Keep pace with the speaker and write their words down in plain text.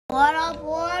What up,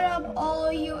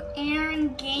 all you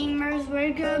Aaron gamers?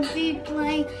 We're gonna be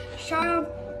playing Shark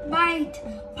Bite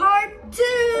Part 2!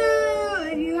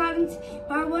 If you haven't seen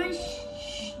Part 1,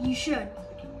 you should.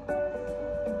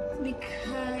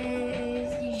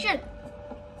 Because you should.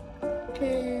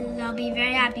 Because I'll be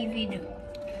very happy if you do.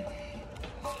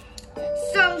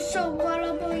 So what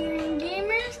up, all you Aaron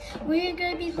gamers? We're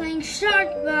gonna be playing Shark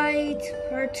Bite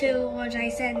Part 2, which I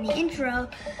said in the intro.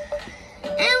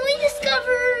 And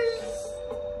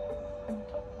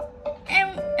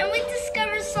we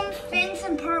discovered some things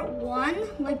in part 1,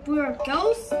 like we were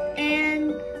ghosts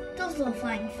and those little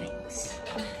flying things.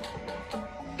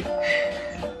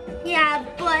 Yeah,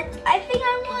 but I think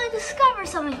I want to discover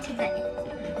something today.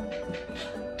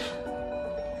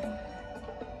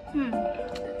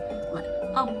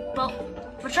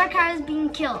 The shark is being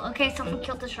killed. Okay, someone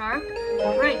killed the shark.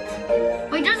 Great.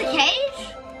 Wait, there's a cage?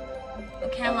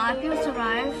 Okay, a lot of people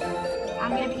survived.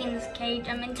 I'm gonna be in this cage.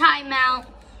 I'm in timeout.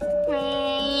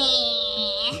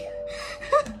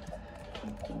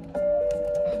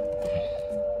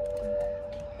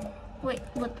 Wait,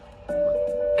 what?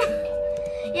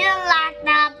 You're locked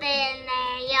up in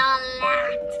there. You're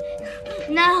locked.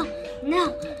 No.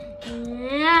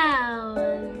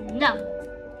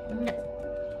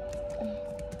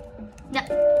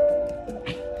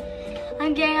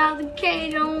 I'm getting out of the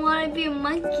cage. I don't want to be a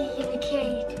monkey in the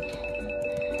cage.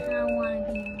 I don't want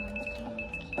to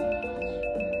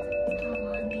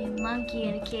be a monkey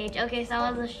in a cage. Okay, so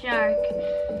I was a shark.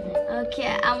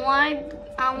 Okay, I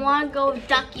want to go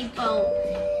ducky boat.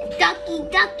 Ducky,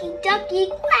 quack, quack, quack,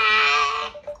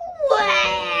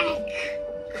 quack,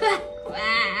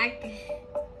 quack.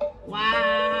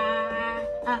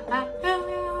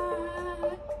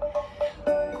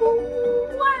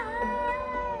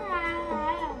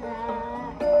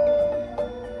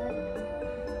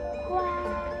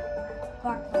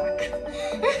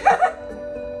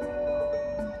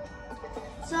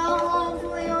 So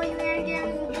hopefully all you Aaron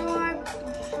gamers enjoy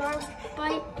Shark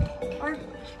Bite Part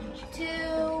 2.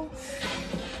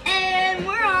 And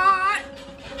we're on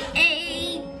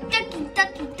a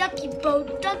ducky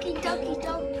boat. Ducky boat.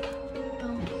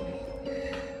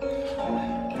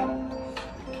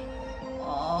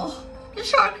 Oh, the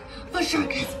shark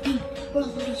has been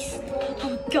released.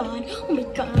 Oh my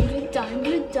god, I'm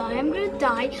gonna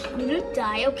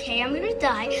die. Okay, I'm gonna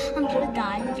die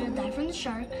from the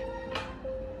shark.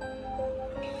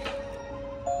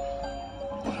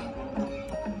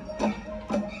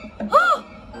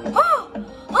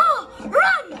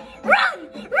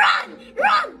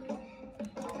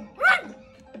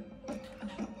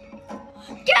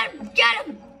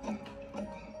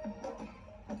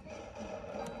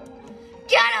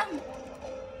 Get him!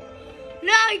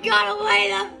 No, I gotta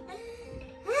wait up.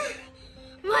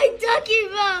 My ducky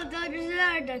bone. There's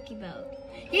another ducky bone.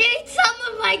 He ate some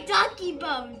of my ducky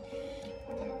bone.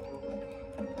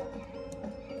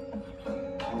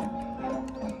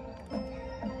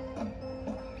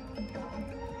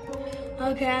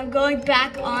 Okay, I'm going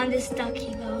back on this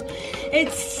ducky boat.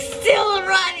 It's still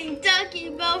running. Ducky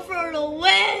boat for the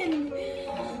win.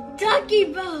 Ducky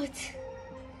boat.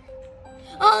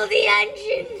 Oh, the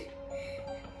engine.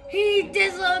 He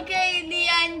dislocated the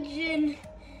engine.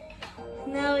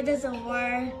 No, it doesn't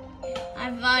work.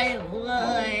 I thought it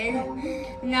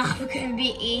would. Now I'm gonna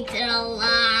be eaten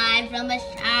alive from a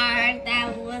shark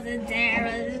that wasn't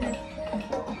there.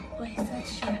 What is that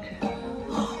shark?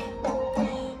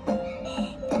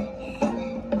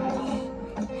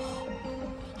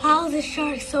 How is the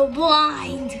shark so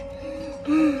blind?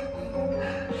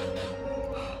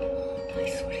 I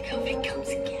swear to God, if he comes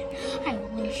again, I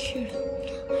will shoot him.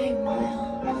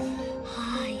 I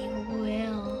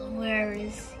will. Where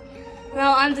is he?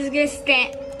 No, I'm just gonna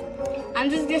stand on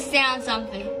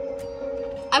something.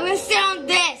 I'm gonna stand on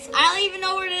this. I don't even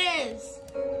know what it is.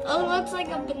 Oh, it looks like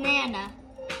a banana.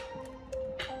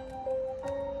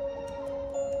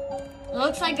 It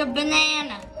looks like a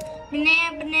banana.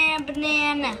 Banana.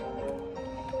 Banana.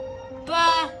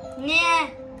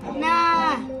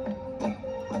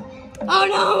 Oh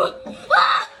no!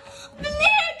 Ah!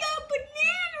 Banana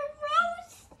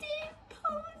roasted,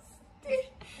 posted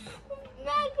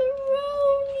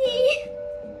macaroni.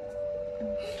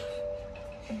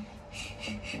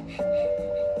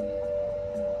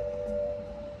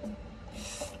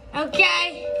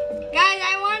 Okay, guys,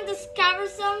 I want to discover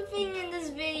something in this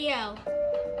video.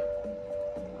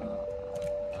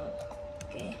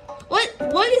 Okay,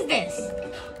 what is this?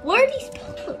 What are these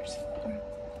pillars for?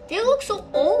 They look so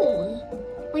old,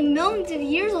 like millions of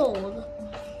years old.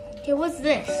 Okay, what's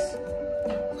this?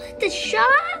 What, the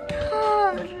shop?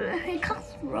 It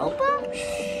costs Robux?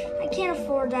 I can't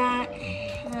afford that.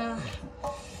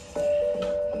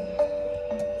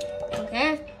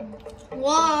 Okay.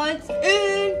 What's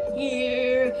in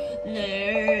here?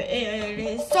 There it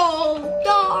is so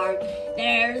dark.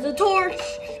 There's a torch.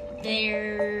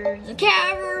 There's a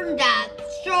cavern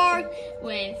that's dark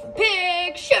with a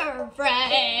picture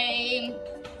frame.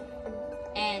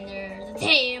 And there's a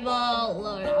table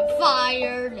loaded on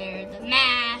fire. There's a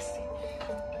mask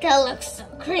that looks so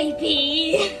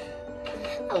creepy.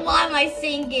 Why am I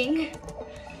singing?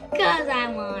 'Cause I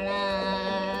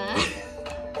wanna.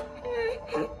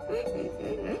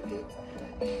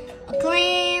 A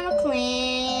clam.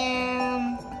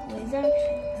 Wizard.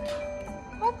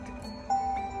 What?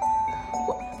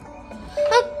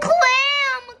 A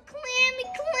clammy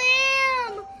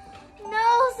clam. No,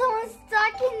 someone's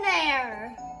stuck in there.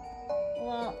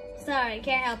 Well, sorry,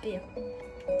 can't help you.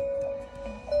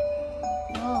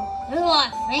 Oh, there's a lot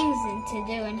of things to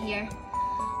do in here.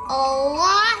 A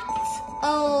lot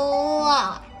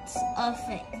of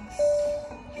things.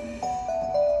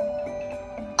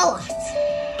 A lot.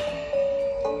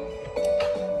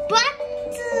 But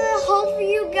hopefully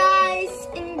you guys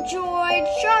enjoyed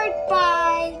Shark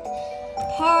Bite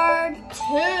Part 2.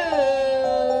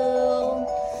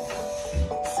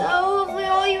 So hopefully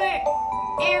all you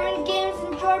Aaron Games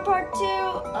enjoyed Part 2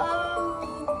 of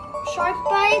Shark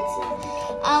Bite.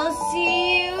 I'll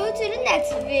see you to the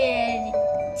next video.